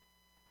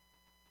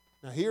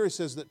 Now here he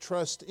says that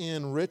trust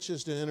in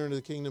riches to enter into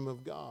the kingdom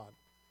of God.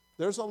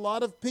 There's a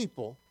lot of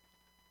people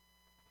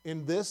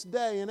in this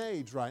day and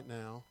age right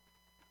now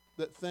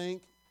that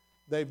think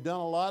they've done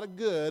a lot of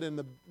good,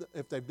 and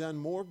if they've done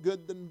more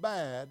good than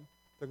bad,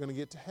 they're going to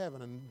get to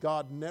heaven. And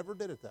God never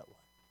did it that way.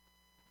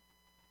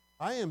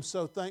 I am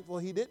so thankful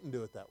he didn't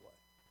do it that way.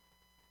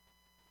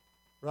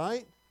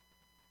 Right?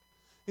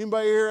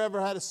 Anybody here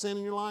ever had a sin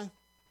in your life?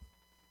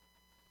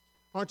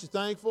 Aren't you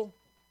thankful?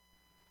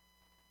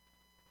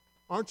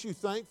 Aren't you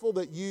thankful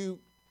that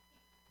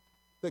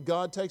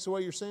God takes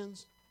away your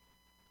sins?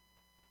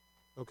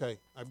 Okay,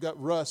 I've got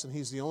Russ, and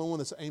he's the only one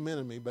that's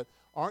amening me, but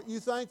aren't you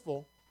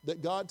thankful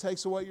that God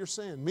takes away your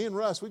sin? Me and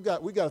Russ, we've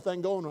got a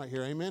thing going right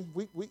here, amen?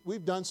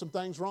 We've done some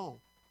things wrong.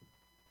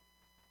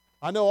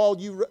 I know all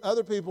you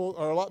other people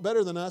are a lot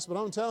better than us, but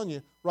I'm telling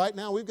you, right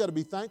now we've got to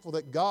be thankful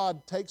that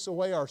God takes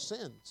away our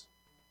sins.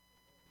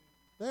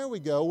 There we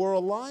go. We're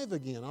alive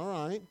again, all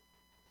right?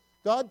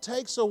 God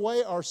takes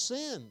away our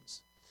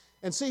sins.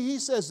 And see, he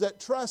says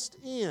that trust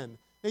in.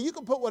 Now, you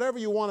can put whatever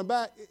you want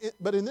back,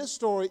 but in this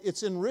story,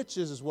 it's in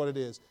riches is what it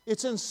is.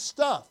 It's in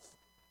stuff.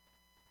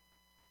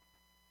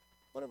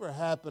 Whatever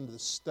happened to the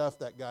stuff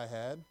that guy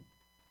had?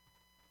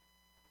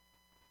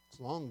 It's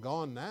long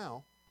gone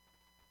now.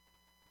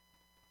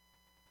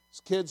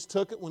 His kids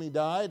took it when he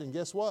died, and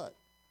guess what?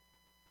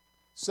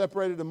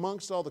 Separated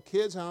amongst all the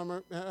kids,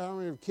 how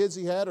many kids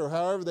he had, or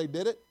however they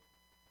did it.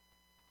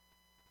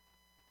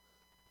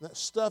 That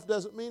stuff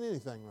doesn't mean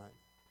anything right now.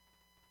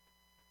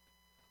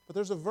 But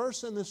there's a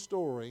verse in this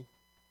story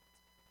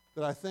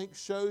that I think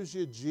shows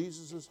you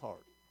Jesus'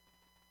 heart.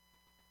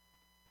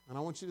 And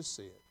I want you to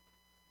see it.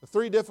 The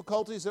 3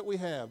 difficulties that we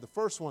have. The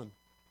first one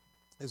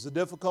is the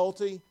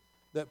difficulty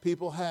that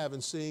people have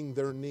in seeing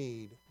their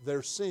need,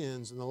 their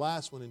sins, and the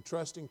last one, in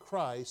trusting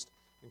Christ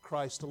and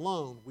Christ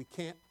alone. We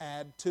can't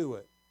add to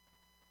it.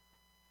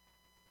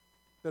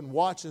 Been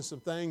watching some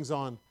things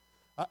on,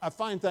 I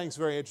find things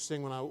very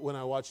interesting when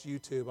I watch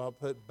YouTube. I'll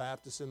put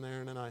Baptist in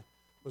there, and then I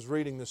was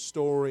reading this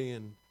story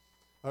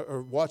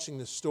or watching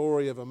this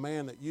story of a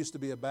man that used to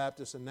be a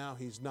Baptist and now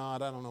he's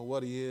not. I don't know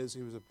what he is.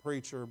 He was a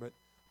preacher, but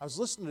I was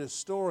listening to his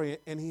story,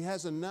 and he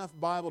has enough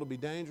Bible to be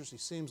dangerous. He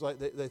seems like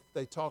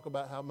they talk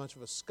about how much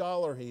of a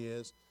scholar he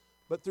is.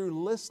 But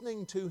through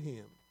listening to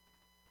him,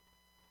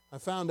 I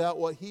found out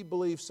what he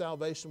believed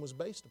salvation was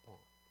based upon.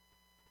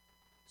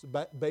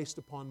 It's based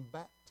upon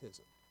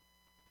baptism.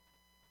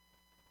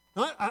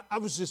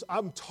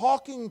 I'm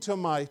talking to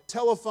my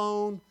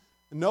telephone.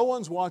 No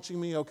one's watching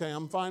me. Okay,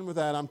 I'm fine with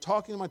that. I'm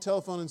talking to my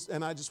telephone,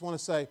 and I just want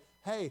to say,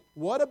 hey,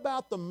 what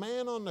about the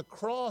man on the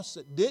cross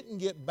that didn't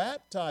get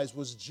baptized?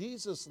 Was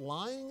Jesus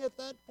lying at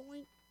that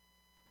point?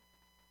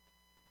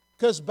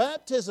 Because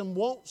baptism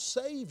won't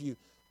save you.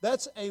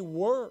 That's a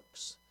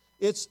works.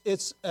 It's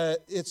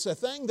a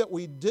thing that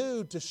we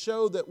do to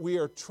show that we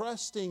are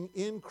trusting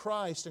in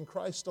Christ and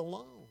Christ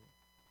alone.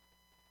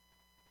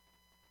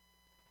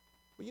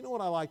 But you know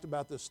what I liked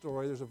about this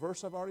story? There's a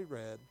verse I've already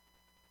read.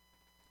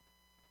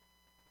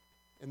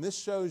 And this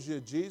shows you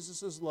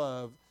Jesus'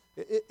 love.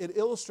 It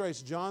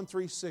illustrates John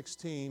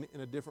 3:16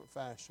 in a different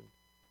fashion.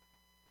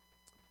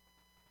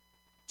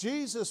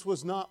 Jesus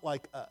was not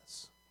like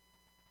us.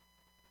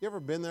 You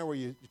ever been there where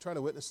you try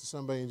to witness to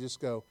somebody and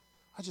just go,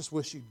 I just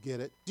wish you'd get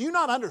it. Do you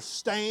not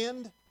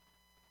understand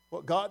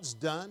what God's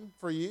done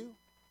for you?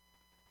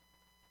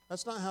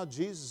 That's not how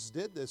Jesus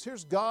did this.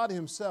 Here's God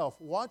Himself.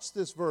 Watch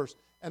this verse.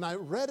 And I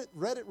read it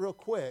real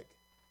quick,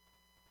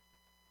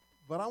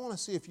 but I want to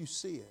see if you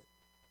see it.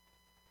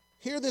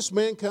 Here this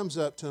man comes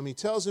up to him. He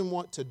tells him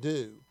what to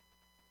do.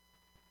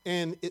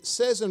 And it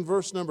says in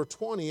verse number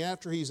 20,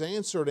 after he's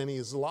answered and he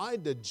has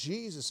lied to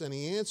Jesus, and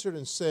he answered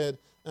and said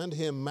unto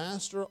him,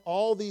 Master,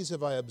 all these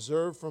have I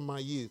observed from my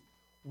youth.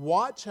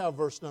 Watch how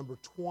verse number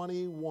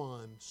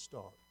 21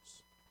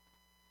 starts.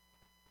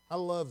 I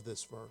love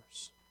this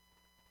verse.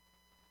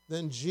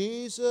 Then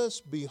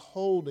Jesus,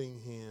 beholding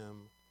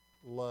him,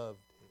 loved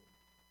him.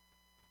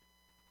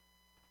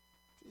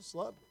 Jesus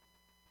loved him.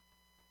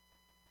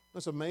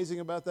 What's amazing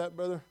about that,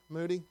 Brother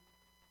Moody?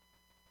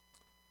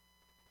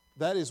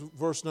 That is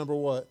verse number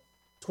what?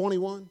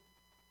 21?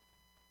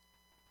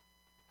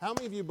 How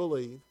many of you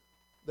believe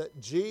that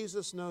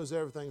Jesus knows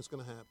everything that's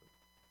going to happen?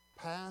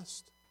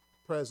 Past,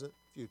 present,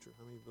 future.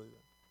 How many of you believe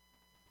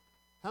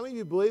that? How many of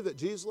you believe that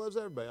Jesus loves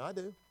everybody? I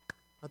do.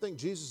 I think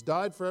Jesus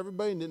died for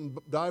everybody and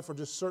didn't die for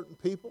just certain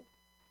people.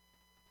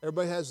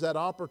 Everybody has that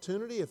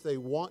opportunity. If they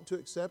want to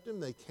accept Him,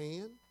 they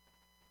can.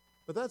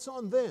 But that's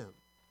on them.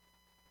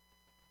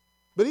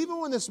 But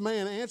even when this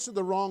man answered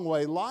the wrong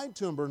way, lied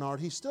to him, Bernard,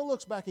 he still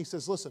looks back and he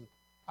says, listen,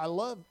 I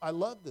love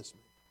this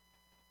man.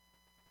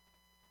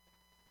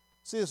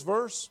 See this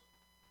verse?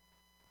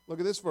 Look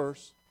at this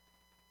verse.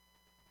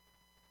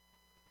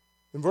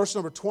 In verse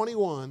number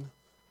 21,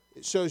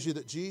 it shows you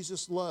that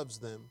Jesus loves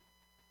them.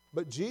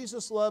 But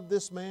Jesus loved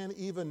this man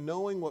even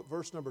knowing what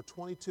verse number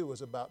 22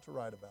 was about to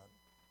write about him.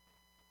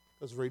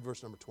 Let's read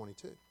verse number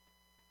 22.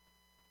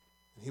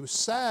 And he was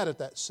sad at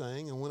that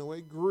saying and went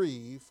away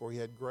grieved, for he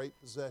had great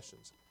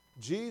possessions.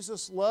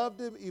 Jesus loved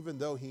him even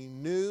though he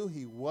knew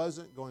he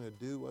wasn't going to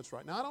do what's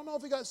right. Now, I don't know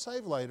if he got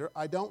saved later.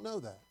 I don't know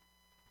that.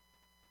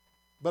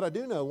 But I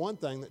do know one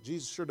thing, that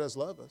Jesus sure does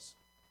love us.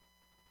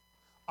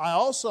 I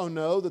also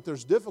know that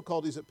there's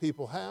difficulties that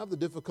people have. The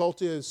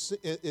difficulty is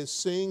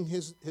seeing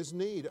his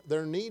need,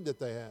 their need that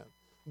they have.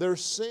 Their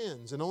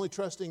sins and only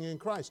trusting in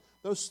Christ.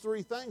 Those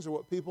three things are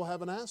what people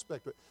have a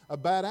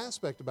bad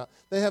aspect about.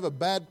 They have a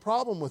bad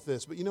problem with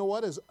this. But you know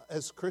what?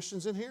 As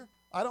Christians in here,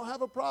 I don't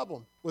have a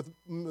problem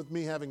with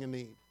me having a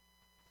need.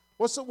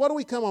 What do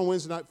we come on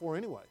Wednesday night for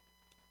anyway?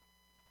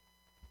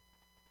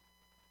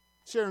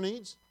 Share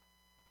needs.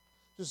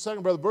 Just a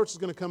second, Brother Birch is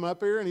going to come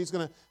up here and he's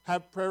going to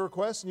have prayer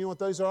requests, and you know what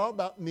those are all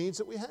about? Needs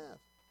that we have.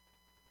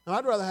 And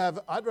I'd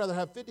rather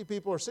have 50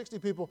 people or 60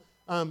 people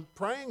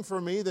praying for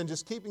me than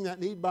just keeping that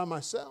need by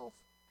myself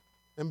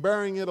and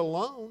bearing it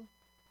alone.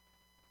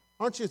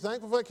 Aren't you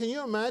thankful for that? Can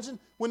you imagine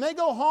when they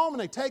go home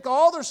and they take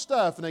all their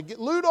stuff and they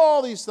loot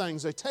all these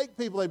things, they take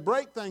people, they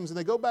break things, and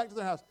they go back to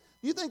their house?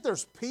 Do you think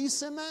there's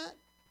peace in that?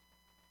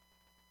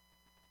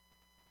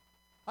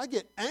 I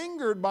get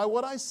angered by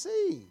what I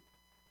see.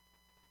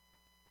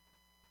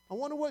 I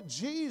wonder what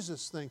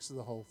Jesus thinks of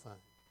the whole thing.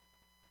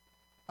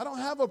 I don't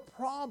have a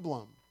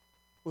problem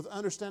with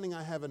understanding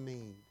I have a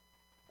need.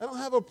 I don't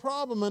have a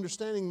problem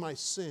understanding my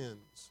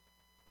sins.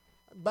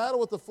 I battle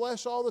with the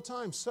flesh all the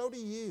time. So do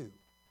you.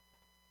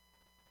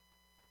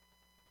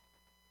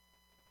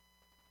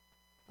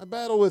 I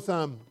battle with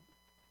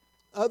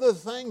other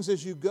things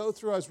as you go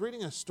through. I was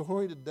reading a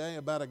story today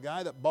about a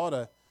guy that bought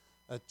a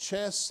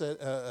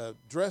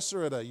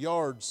dresser at a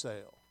yard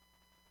sale.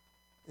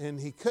 And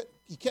he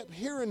kept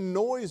hearing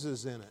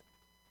noises in it.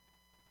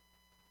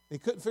 He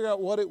couldn't figure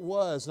out what it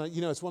was. Now,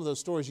 you know, it's one of those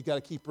stories you got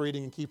to keep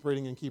reading and keep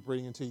reading and keep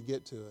reading until you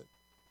get to it.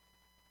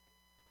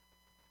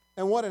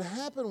 And what had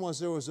happened was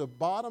there was a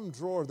bottom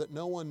drawer that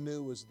no one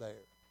knew was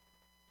there.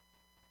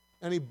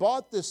 And he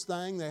bought this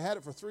thing. They had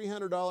it for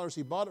 $300.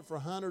 He bought it for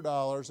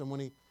 $100.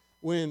 And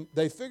when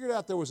they figured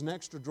out there was an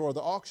extra drawer,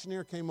 the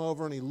auctioneer came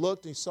over and he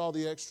looked and he saw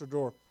the extra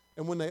drawer.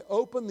 And when they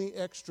opened the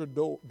extra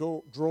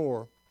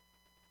drawer,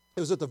 it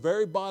was at the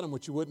very bottom,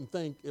 which you wouldn't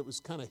think. It was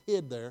kind of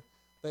hid there.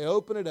 They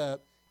opened it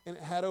up, and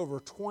it had over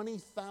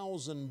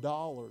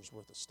 $20,000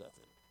 worth of stuff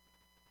in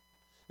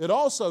it. It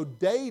also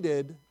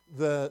dated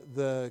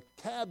the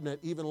cabinet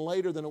even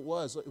later than it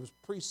was. It was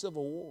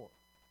pre-Civil War.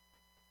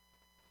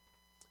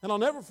 And I'll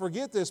never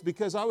forget this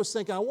because I was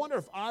thinking, I wonder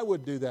if I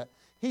would do that.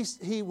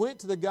 He went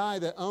to the guy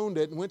that owned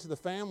it and went to the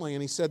family,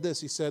 and he said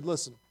this. He said,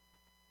 listen,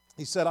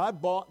 he said, I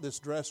bought this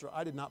dresser.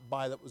 I did not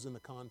buy that was in the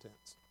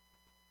contents.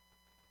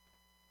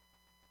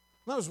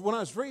 And when I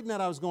was reading that,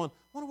 I was going,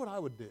 I wonder what I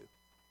would do.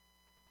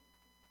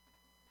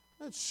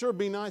 It'd sure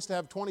be nice to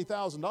have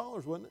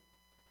 $20,000, wouldn't it?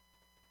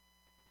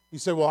 You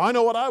say, well, I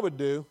know what I would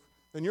do.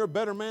 Then you're a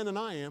better man than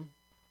I am.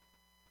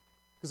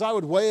 Because I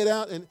would weigh it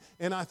out,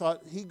 and I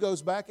thought, he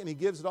goes back and he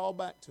gives it all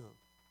back to him.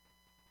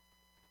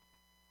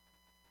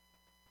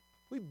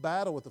 We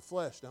battle with the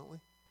flesh, don't we?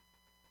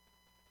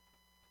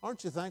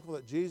 Aren't you thankful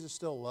that Jesus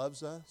still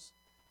loves us?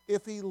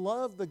 If he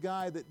loved the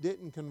guy that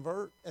didn't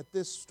convert at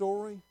this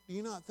story, do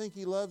you not think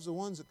he loves the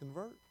ones that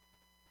convert?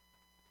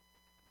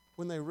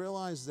 When they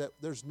realize that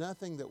there's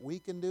nothing that we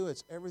can do,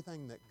 it's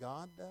everything that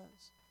God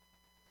does.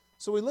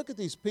 So we look at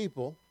these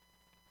people,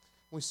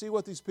 we see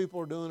what these people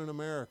are doing in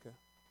America.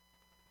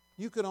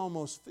 You could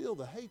almost feel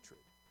the hatred.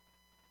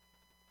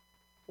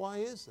 Why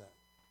is that?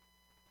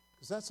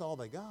 Because that's all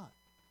they got.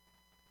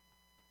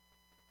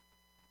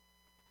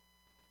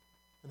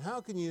 And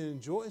how can you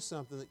enjoy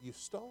something that you've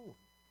stolen?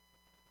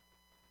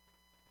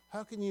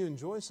 How can you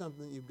enjoy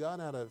something that you've got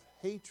out of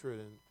hatred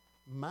and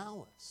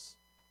malice?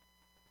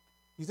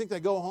 You think they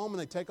go home and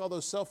they take all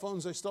those cell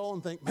phones they stole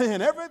and think,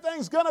 man,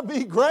 everything's going to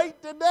be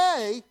great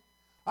today.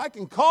 I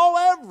can call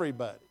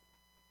everybody.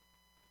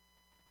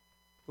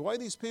 The way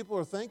these people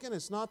are thinking,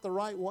 it's not the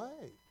right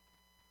way.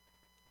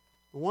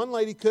 One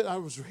lady I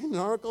was reading an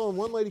article, and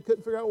one lady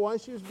couldn't figure out why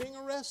she was being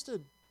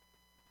arrested.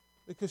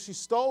 Because she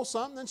stole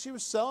something and she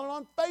was selling it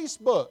on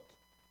Facebook.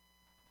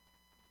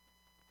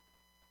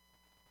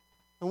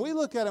 And we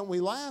look at it and we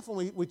laugh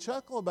and we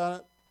chuckle about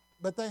it,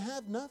 but they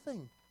have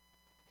nothing.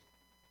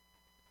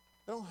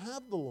 They don't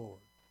have the Lord.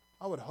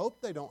 I would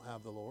hope they don't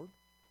have the Lord.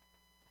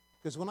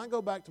 Because when I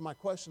go back to my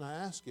question I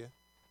asked you,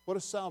 what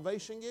does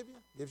salvation give you?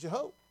 It gives you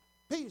hope,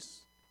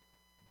 peace,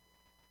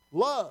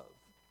 love,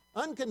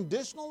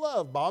 unconditional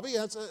love, Bobby.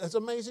 That's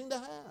amazing to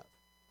have.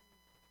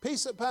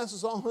 Peace that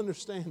passes all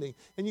understanding.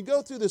 And you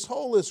go through this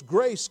whole list: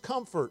 grace,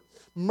 comfort,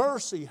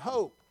 mercy,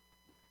 hope.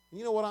 And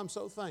you know what? I'm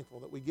so thankful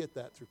that we get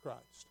that through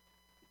Christ.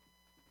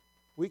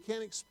 We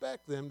can't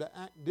expect them to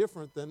act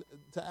different than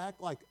to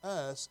act like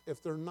us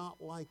if they're not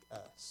like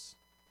us.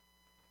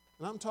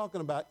 And I'm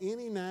talking about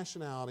any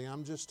nationality.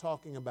 I'm just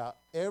talking about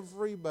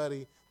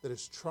everybody that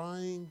is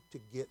trying to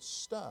get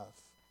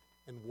stuff.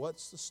 And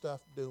what's the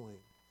stuff doing?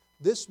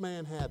 This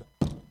man had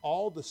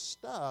all the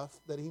stuff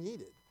that he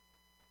needed.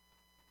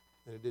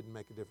 And it didn't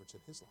make a difference in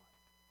his life.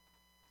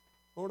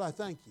 Lord, I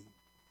thank you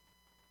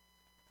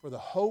for the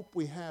hope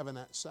we have in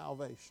that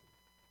salvation.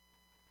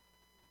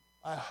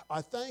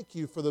 I thank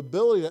you for the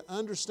ability to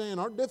understand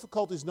our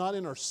difficulty is not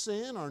in our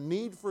sin, our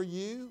need for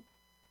you,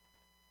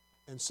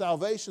 and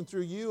salvation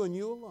through you and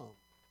you alone.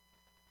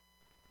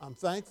 I'm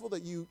thankful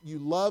that you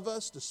love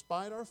us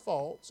despite our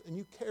faults and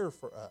you care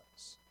for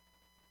us.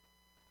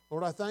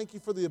 Lord, I thank you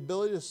for the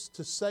ability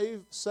to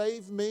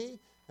save me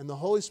and the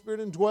Holy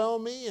Spirit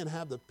indwell me and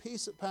have the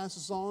peace that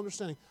passes all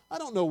understanding. I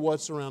don't know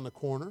what's around the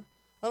corner.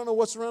 I don't know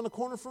what's around the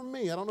corner for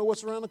me. I don't know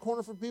what's around the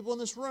corner for people in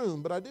this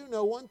room. But I do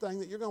know one thing,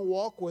 that you're going to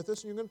walk with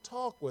us and you're going to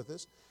talk with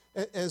us.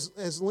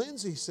 As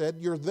Lindsay said,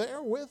 you're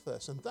there with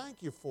us. And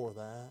thank you for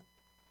that.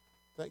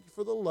 Thank you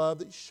for the love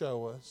that you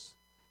show us.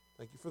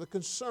 Thank you for the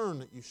concern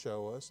that you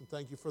show us. And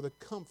thank you for the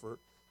comfort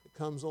that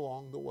comes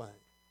along the way.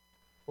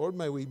 Lord,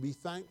 may we be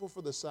thankful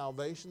for the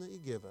salvation that you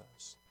give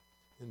us.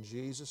 In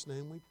Jesus'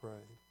 name we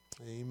pray.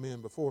 Amen.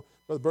 Before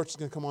Brother Birch is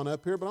going to come on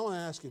up here, but I want to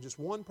ask you, just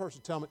one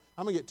person, tell me,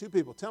 I'm going to get two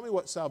people. Tell me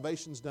what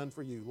salvation's done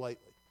for you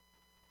lately.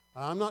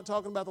 I'm not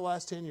talking about the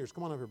last 10 years.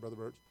 Come on up here, Brother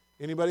Birch.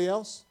 Anybody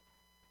else?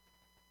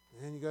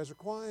 Man, you guys are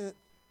quiet.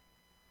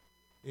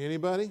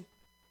 Anybody?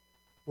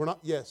 We're not,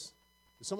 yes.